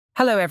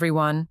Hello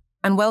everyone,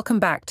 and welcome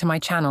back to my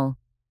channel.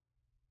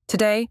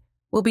 Today,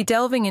 we'll be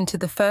delving into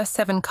the first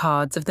 7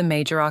 cards of the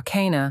Major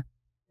Arcana,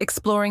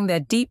 exploring their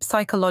deep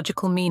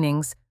psychological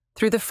meanings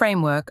through the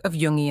framework of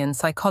Jungian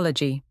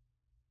psychology.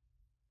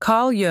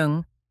 Carl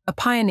Jung, a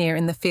pioneer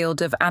in the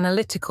field of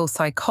analytical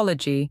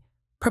psychology,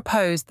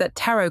 proposed that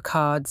tarot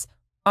cards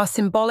are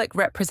symbolic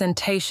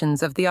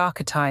representations of the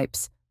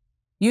archetypes,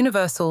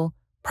 universal,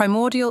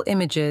 primordial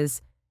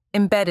images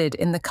embedded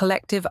in the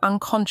collective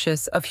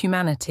unconscious of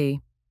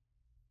humanity.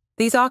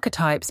 These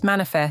archetypes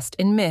manifest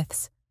in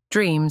myths,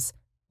 dreams,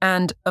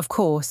 and, of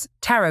course,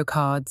 tarot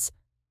cards,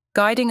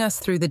 guiding us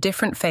through the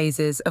different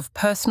phases of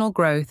personal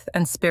growth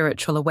and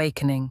spiritual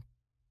awakening.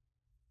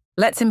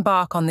 Let's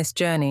embark on this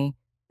journey,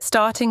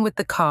 starting with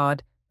the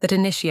card that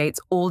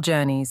initiates all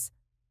journeys,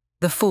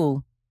 the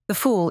Fool. The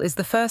Fool is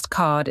the first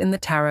card in the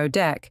tarot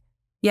deck,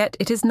 yet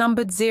it is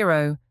numbered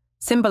 0,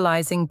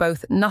 symbolizing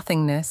both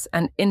nothingness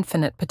and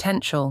infinite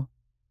potential.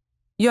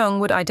 Jung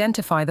would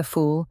identify the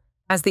Fool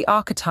as the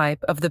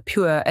archetype of the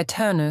puer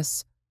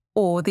aeternus,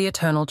 or the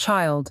eternal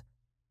child.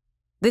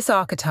 This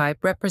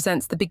archetype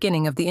represents the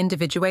beginning of the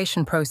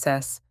individuation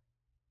process,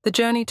 the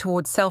journey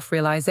towards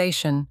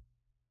self-realization.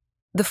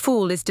 The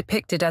Fool is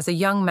depicted as a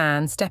young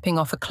man stepping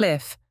off a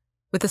cliff,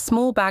 with a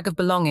small bag of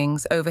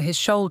belongings over his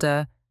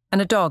shoulder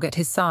and a dog at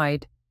his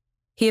side.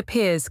 He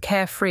appears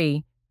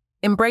carefree,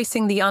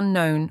 embracing the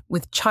unknown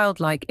with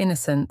childlike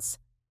innocence.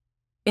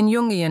 In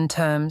Jungian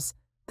terms,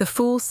 the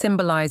Fool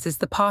symbolizes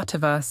the part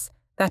of us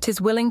that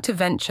is willing to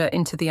venture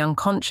into the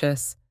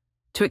unconscious,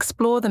 to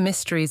explore the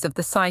mysteries of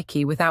the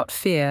psyche without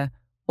fear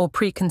or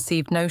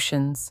preconceived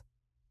notions.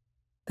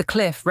 The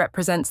cliff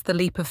represents the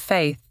leap of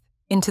faith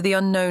into the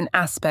unknown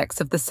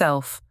aspects of the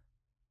self,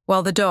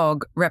 while the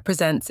dog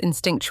represents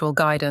instinctual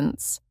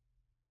guidance.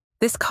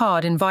 This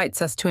card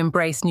invites us to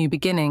embrace new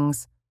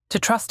beginnings, to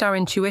trust our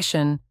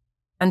intuition,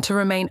 and to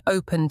remain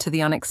open to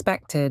the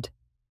unexpected.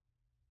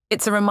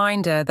 It's a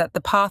reminder that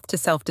the path to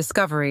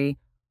self-discovery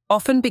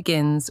often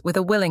begins with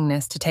a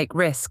willingness to take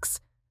risks,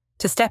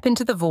 to step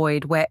into the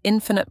void where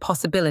infinite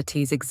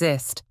possibilities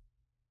exist.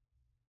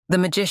 The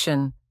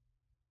Magician.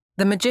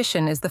 The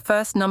Magician is the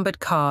first numbered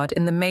card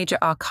in the Major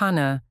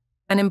Arcana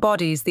and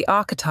embodies the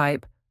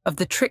archetype of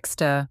the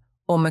trickster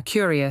or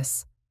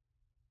Mercurius.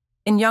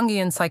 In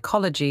Jungian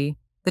psychology,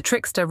 the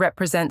trickster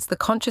represents the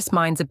conscious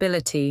mind's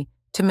ability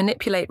to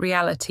manipulate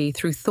reality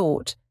through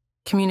thought,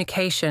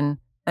 communication,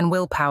 and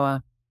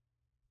willpower.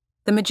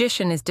 The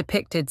Magician is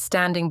depicted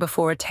standing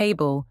before a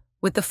table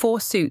with the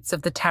 4 suits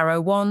of the tarot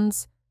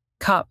wands,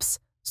 cups,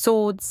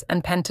 swords,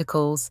 and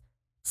pentacles,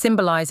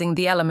 symbolizing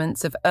the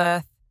elements of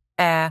earth,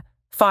 air,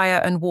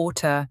 fire, and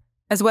water,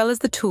 as well as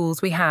the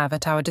tools we have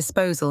at our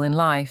disposal in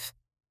life.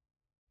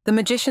 The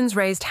Magician's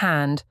raised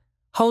hand,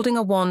 holding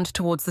a wand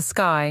towards the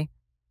sky,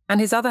 and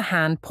his other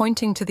hand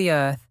pointing to the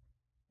earth,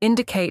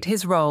 indicate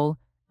his role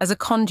as a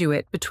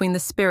conduit between the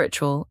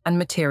spiritual and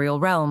material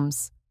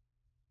realms.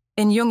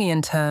 In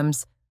Jungian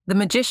terms, the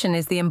Magician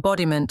is the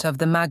embodiment of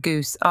the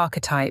Magus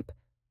archetype,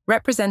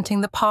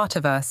 representing the part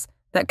of us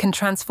that can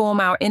transform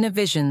our inner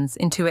visions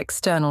into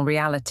external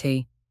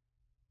reality.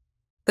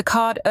 The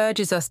card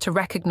urges us to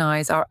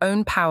recognize our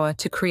own power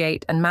to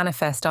create and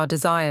manifest our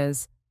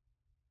desires.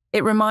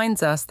 It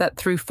reminds us that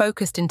through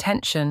focused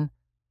intention,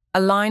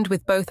 aligned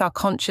with both our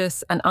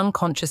conscious and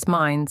unconscious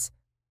minds,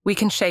 we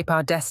can shape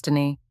our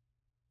destiny.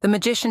 The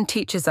Magician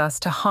teaches us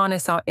to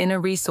harness our inner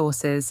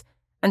resources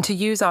and to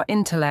use our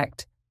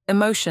intellect,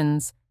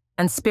 emotions,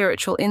 and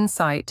spiritual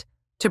insight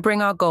to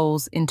bring our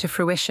goals into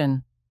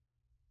fruition.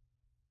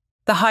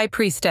 The High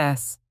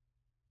Priestess.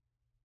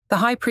 The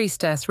High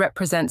Priestess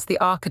represents the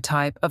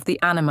archetype of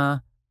the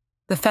anima,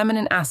 the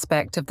feminine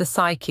aspect of the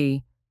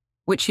psyche,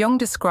 which Jung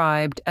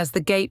described as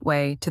the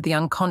gateway to the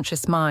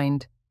unconscious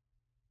mind.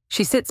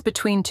 She sits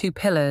between 2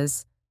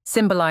 pillars,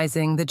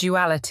 symbolizing the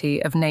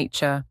duality of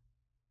nature.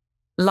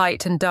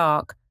 Light and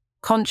dark,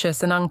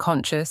 conscious and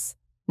unconscious,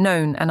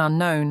 known and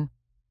unknown.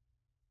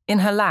 In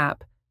her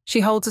lap,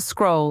 she holds a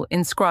scroll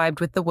inscribed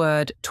with the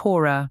word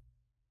Torah,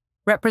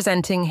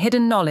 representing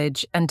hidden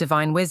knowledge and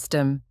divine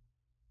wisdom.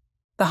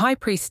 The High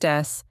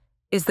Priestess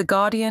is the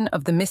guardian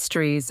of the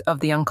mysteries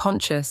of the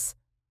unconscious.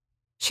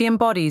 She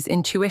embodies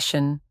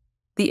intuition,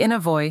 the inner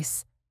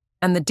voice,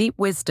 and the deep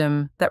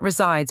wisdom that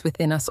resides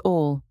within us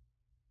all.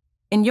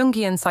 In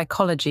Jungian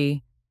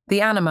psychology,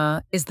 the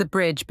anima is the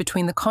bridge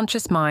between the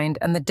conscious mind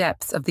and the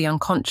depths of the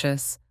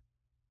unconscious.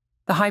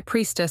 The High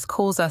Priestess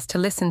calls us to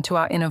listen to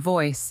our inner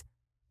voice,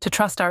 to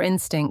trust our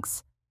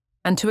instincts,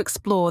 and to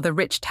explore the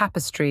rich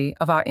tapestry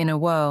of our inner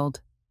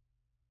world.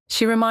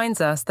 She reminds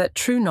us that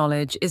true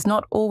knowledge is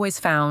not always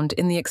found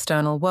in the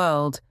external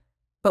world,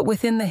 but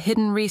within the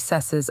hidden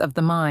recesses of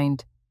the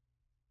mind.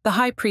 The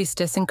High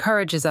Priestess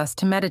encourages us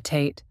to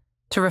meditate,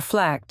 to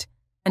reflect,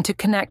 and to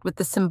connect with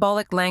the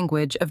symbolic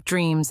language of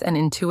dreams and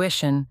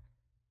intuition,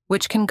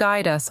 which can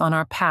guide us on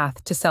our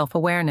path to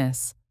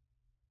self-awareness.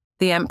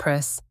 The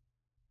Empress.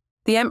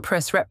 The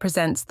Empress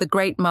represents the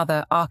Great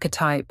Mother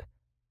archetype,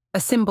 a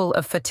symbol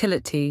of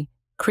fertility,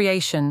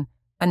 creation,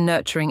 and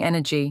nurturing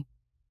energy.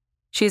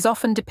 She is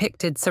often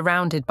depicted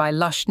surrounded by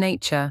lush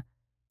nature,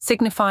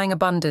 signifying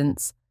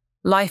abundance,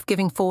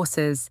 life-giving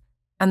forces,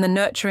 and the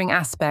nurturing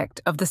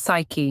aspect of the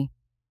psyche.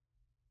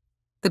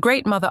 The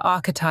Great Mother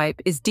archetype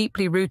is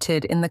deeply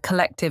rooted in the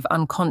collective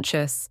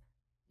unconscious,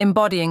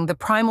 embodying the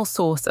primal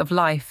source of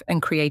life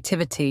and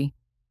creativity.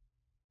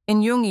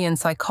 In Jungian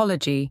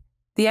psychology,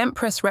 the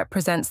Empress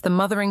represents the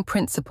mothering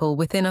principle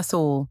within us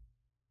all,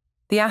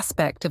 the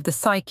aspect of the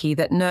psyche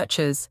that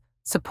nurtures,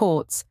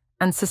 supports,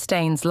 and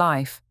sustains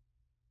life.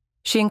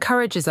 She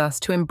encourages us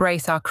to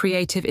embrace our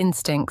creative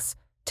instincts,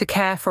 to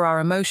care for our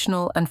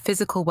emotional and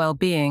physical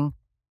well-being,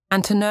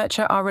 and to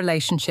nurture our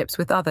relationships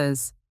with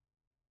others.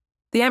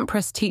 The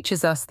Empress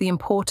teaches us the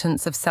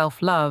importance of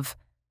self-love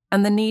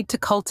and the need to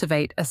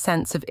cultivate a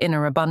sense of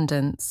inner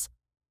abundance.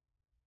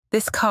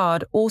 This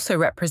card also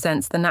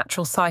represents the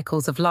natural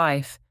cycles of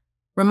life,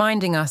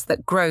 reminding us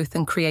that growth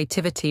and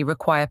creativity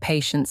require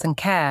patience and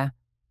care.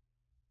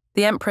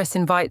 The Empress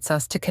invites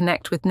us to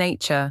connect with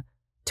nature,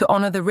 to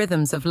honor the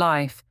rhythms of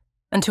life,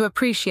 and to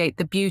appreciate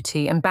the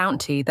beauty and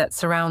bounty that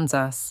surrounds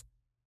us.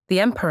 The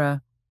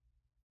Emperor.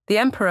 The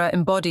Emperor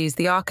embodies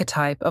the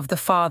archetype of the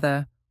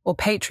father, or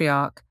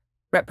patriarch,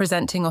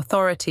 representing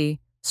authority,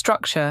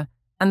 structure,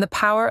 and the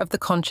power of the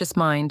conscious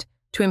mind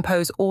to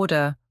impose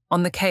order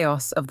on the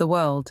chaos of the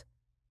world.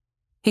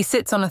 He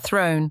sits on a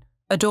throne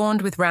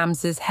adorned with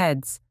ram's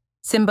heads,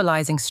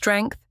 symbolizing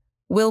strength,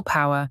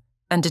 willpower,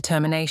 and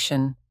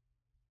determination.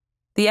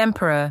 The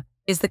Emperor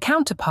is the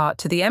counterpart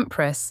to the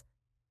Empress,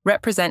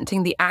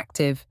 representing the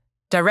active,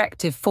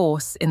 directive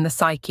force in the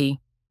psyche.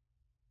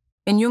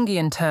 In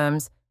Jungian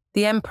terms,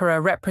 the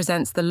Emperor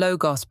represents the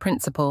logos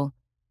principle,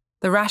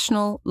 the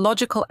rational,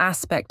 logical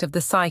aspect of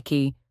the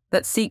psyche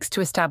that seeks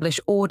to establish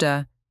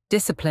order,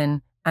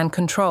 discipline, and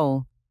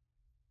control.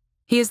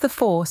 He is the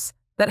force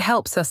that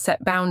helps us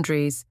set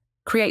boundaries,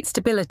 create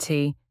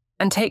stability,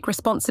 and take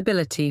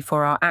responsibility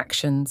for our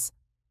actions.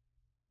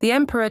 The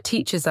Emperor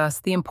teaches us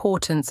the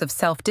importance of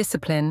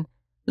self-discipline,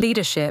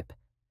 leadership,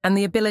 and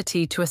the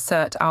ability to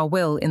assert our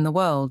will in the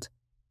world.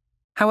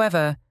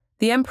 However,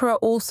 the Emperor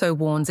also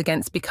warns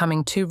against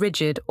becoming too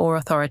rigid or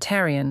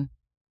authoritarian.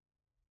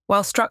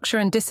 While structure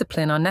and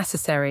discipline are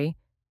necessary,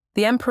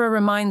 the Emperor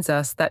reminds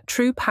us that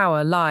true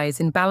power lies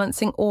in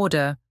balancing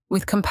order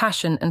with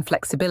compassion and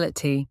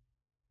flexibility.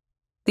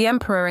 The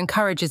Emperor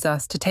encourages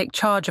us to take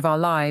charge of our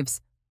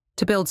lives,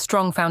 to build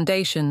strong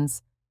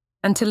foundations,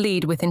 and to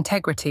lead with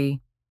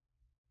integrity.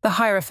 The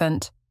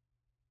Hierophant.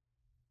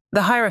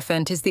 The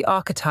Hierophant is the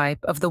archetype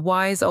of the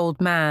wise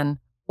old man,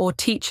 or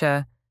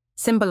teacher,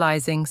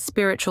 symbolizing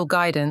spiritual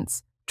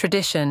guidance,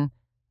 tradition,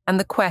 and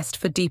the quest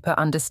for deeper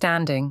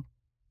understanding.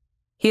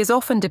 He is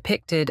often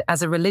depicted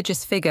as a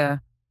religious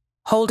figure,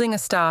 holding a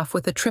staff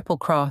with a triple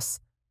cross,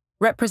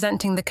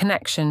 representing the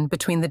connection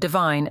between the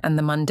divine and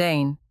the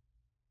mundane.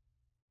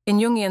 In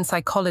Jungian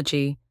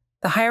psychology,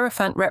 the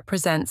Hierophant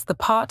represents the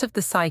part of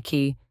the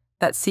psyche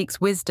that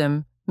seeks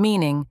wisdom,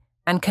 meaning,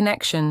 and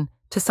connection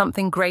to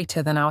something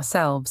greater than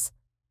ourselves.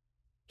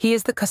 He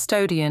is the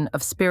custodian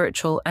of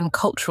spiritual and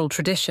cultural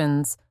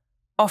traditions,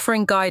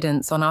 offering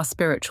guidance on our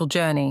spiritual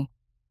journey.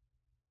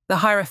 The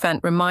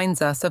Hierophant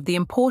reminds us of the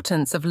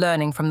importance of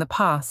learning from the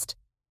past,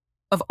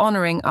 of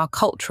honoring our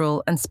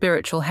cultural and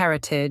spiritual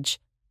heritage,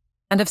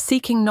 and of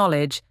seeking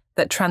knowledge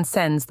that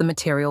transcends the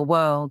material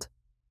world.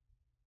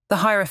 The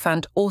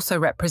Hierophant also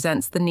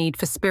represents the need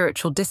for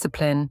spiritual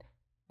discipline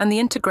and the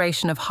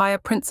integration of higher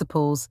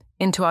principles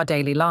into our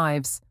daily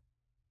lives.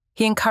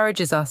 He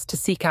encourages us to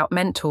seek out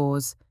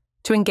mentors,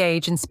 to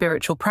engage in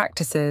spiritual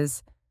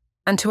practices,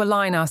 and to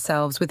align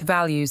ourselves with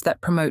values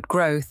that promote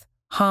growth,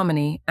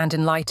 harmony, and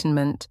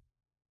enlightenment.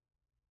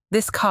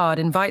 This card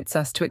invites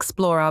us to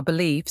explore our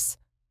beliefs,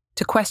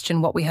 to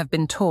question what we have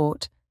been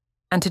taught,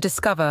 and to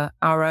discover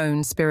our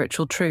own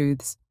spiritual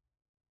truths.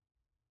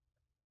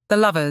 The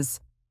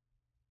Lovers.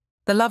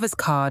 The Lovers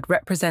card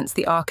represents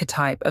the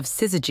archetype of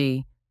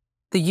syzygy,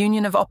 the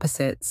union of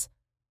opposites,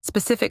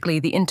 specifically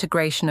the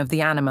integration of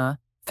the anima,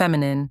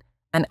 feminine,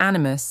 and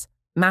animus,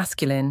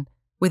 masculine,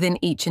 within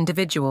each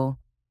individual.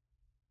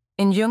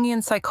 In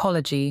Jungian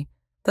psychology,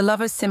 the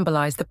Lovers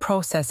symbolize the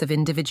process of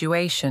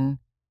individuation,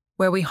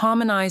 where we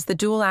harmonize the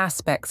dual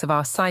aspects of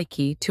our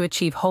psyche to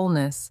achieve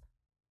wholeness.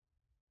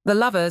 The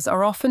Lovers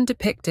are often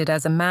depicted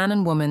as a man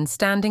and woman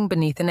standing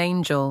beneath an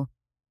angel,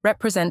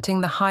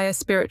 representing the higher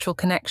spiritual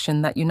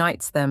connection that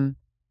unites them.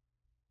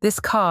 This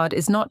card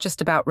is not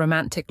just about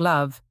romantic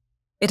love,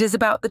 it is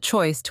about the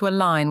choice to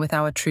align with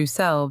our true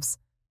selves,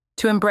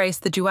 to embrace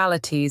the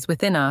dualities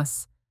within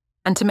us,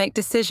 and to make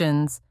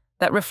decisions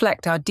that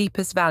reflect our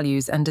deepest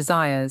values and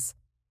desires.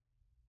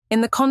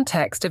 In the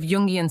context of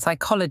Jungian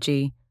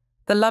psychology,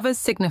 the Lovers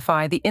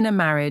signify the inner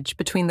marriage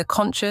between the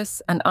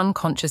conscious and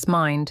unconscious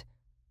mind,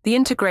 the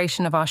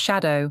integration of our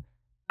shadow,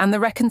 and the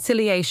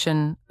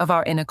reconciliation of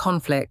our inner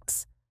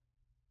conflicts.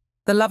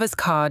 The Lovers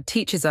card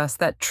teaches us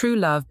that true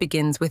love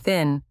begins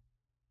within.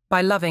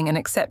 By loving and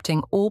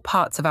accepting all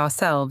parts of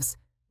ourselves,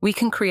 we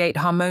can create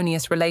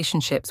harmonious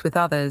relationships with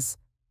others.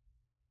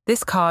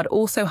 This card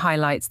also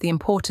highlights the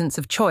importance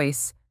of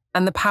choice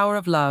and the power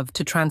of love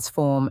to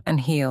transform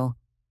and heal.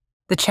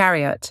 The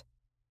Chariot.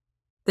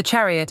 The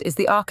Chariot is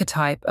the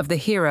archetype of the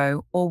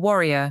hero or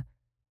warrior,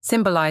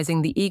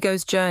 symbolizing the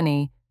ego's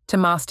journey to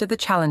master the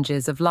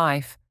challenges of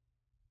life.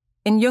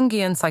 In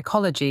Jungian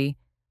psychology,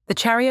 the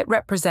Chariot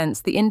represents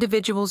the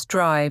individual's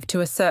drive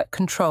to assert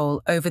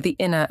control over the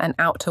inner and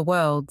outer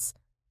worlds,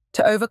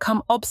 to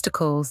overcome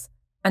obstacles,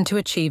 and to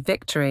achieve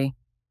victory.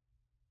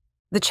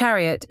 The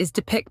Chariot is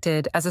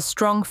depicted as a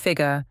strong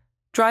figure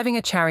driving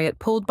a chariot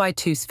pulled by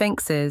two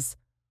sphinxes,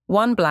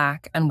 one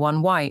black and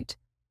one white,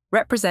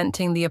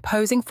 representing the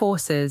opposing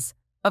forces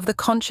of the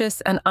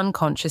conscious and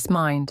unconscious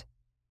mind.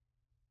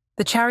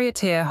 The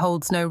charioteer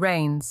holds no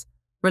reins,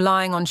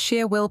 relying on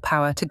sheer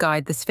willpower to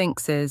guide the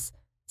sphinxes,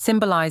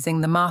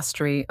 symbolizing the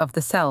mastery of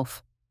the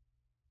self.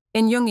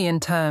 In Jungian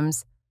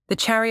terms, the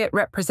chariot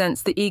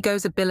represents the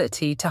ego's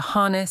ability to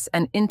harness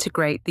and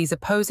integrate these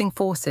opposing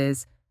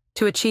forces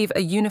to achieve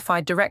a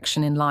unified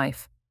direction in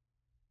life.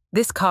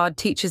 This card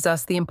teaches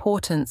us the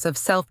importance of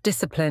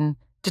self-discipline,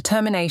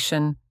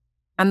 determination,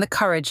 and the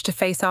courage to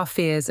face our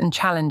fears and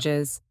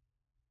challenges.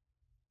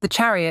 The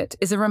Chariot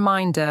is a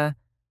reminder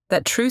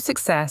that true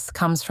success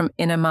comes from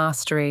inner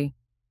mastery,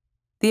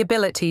 the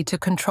ability to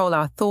control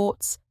our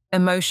thoughts,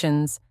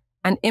 emotions,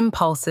 and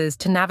impulses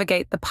to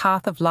navigate the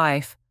path of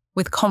life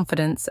with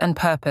confidence and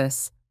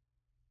purpose.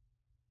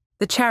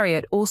 The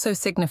Chariot also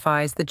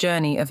signifies the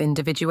journey of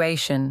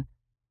individuation,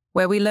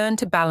 where we learn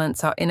to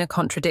balance our inner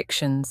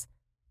contradictions,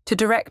 to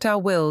direct our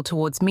will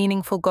towards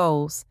meaningful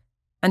goals,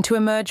 and to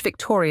emerge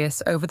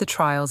victorious over the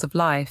trials of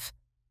life.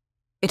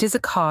 It is a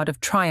card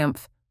of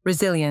triumph,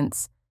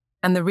 resilience,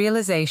 and the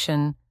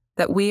realization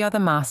that we are the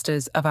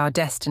masters of our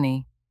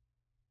destiny.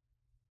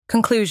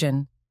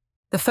 Conclusion.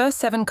 The first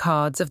 7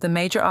 cards of the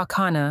Major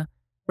Arcana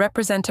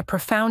represent a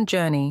profound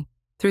journey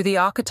through the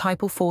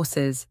archetypal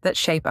forces that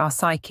shape our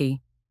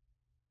psyche.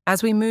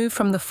 As we move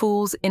from the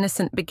Fool's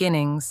innocent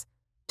beginnings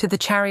to the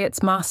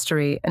Chariot's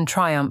mastery and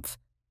triumph,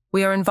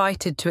 we are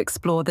invited to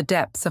explore the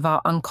depths of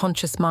our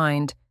unconscious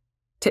mind,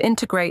 to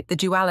integrate the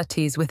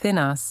dualities within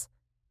us,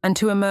 and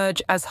to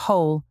emerge as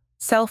whole,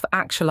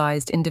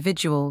 self-actualized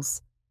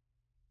individuals.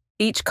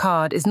 Each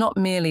card is not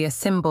merely a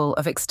symbol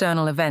of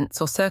external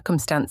events or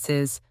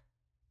circumstances,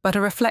 but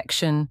a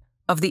reflection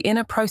of the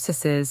inner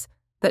processes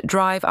that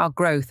drive our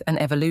growth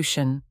and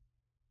evolution.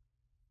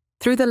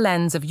 Through the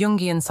lens of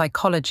Jungian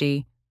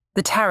psychology,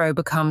 the tarot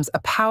becomes a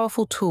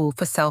powerful tool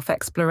for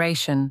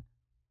self-exploration,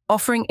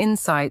 offering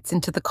insights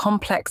into the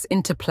complex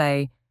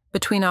interplay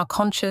between our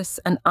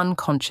conscious and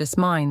unconscious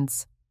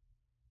minds.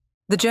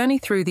 The journey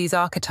through these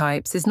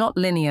archetypes is not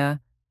linear,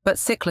 but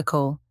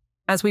cyclical,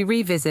 as we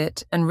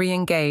revisit and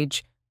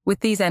re-engage with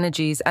these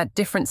energies at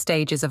different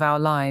stages of our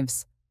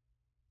lives.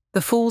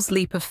 The Fool's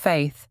leap of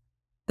faith,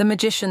 the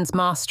Magician's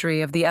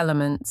mastery of the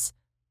elements,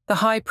 the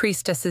High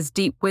Priestess's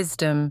deep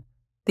wisdom,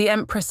 the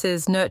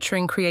Empress's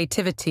nurturing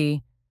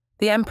creativity,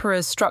 the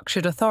Emperor's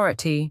structured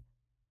authority,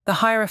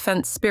 the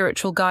Hierophant's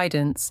spiritual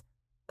guidance,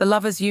 the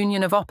Lover's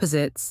union of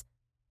opposites,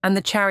 and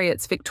the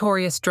Chariot's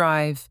victorious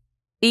drive.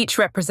 Each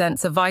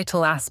represents a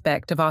vital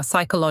aspect of our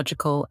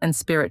psychological and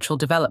spiritual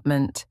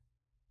development.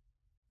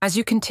 As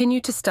you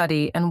continue to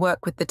study and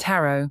work with the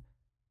tarot,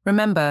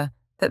 remember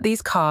that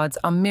these cards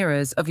are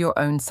mirrors of your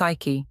own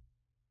psyche.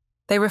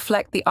 They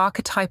reflect the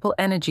archetypal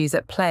energies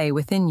at play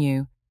within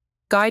you,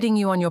 guiding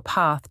you on your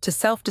path to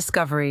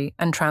self-discovery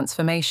and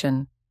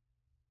transformation.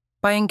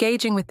 By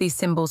engaging with these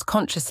symbols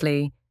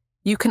consciously,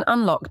 you can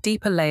unlock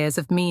deeper layers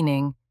of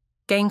meaning,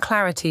 gain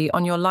clarity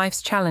on your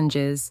life's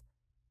challenges,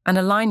 and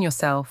align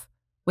yourself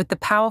with the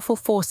powerful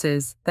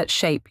forces that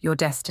shape your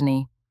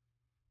destiny.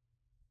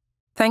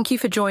 Thank you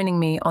for joining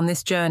me on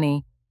this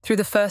journey through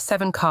the first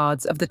 7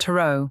 cards of the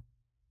tarot.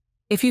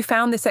 If you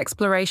found this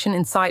exploration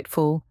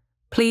insightful,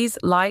 please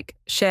like,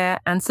 share,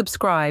 and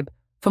subscribe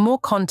for more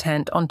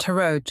content on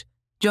tarot,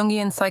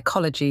 Jungian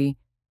psychology,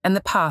 and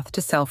the path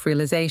to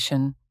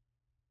self-realization.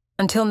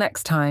 Until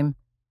next time,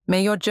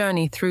 may your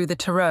journey through the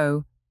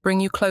tarot bring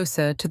you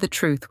closer to the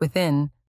truth within.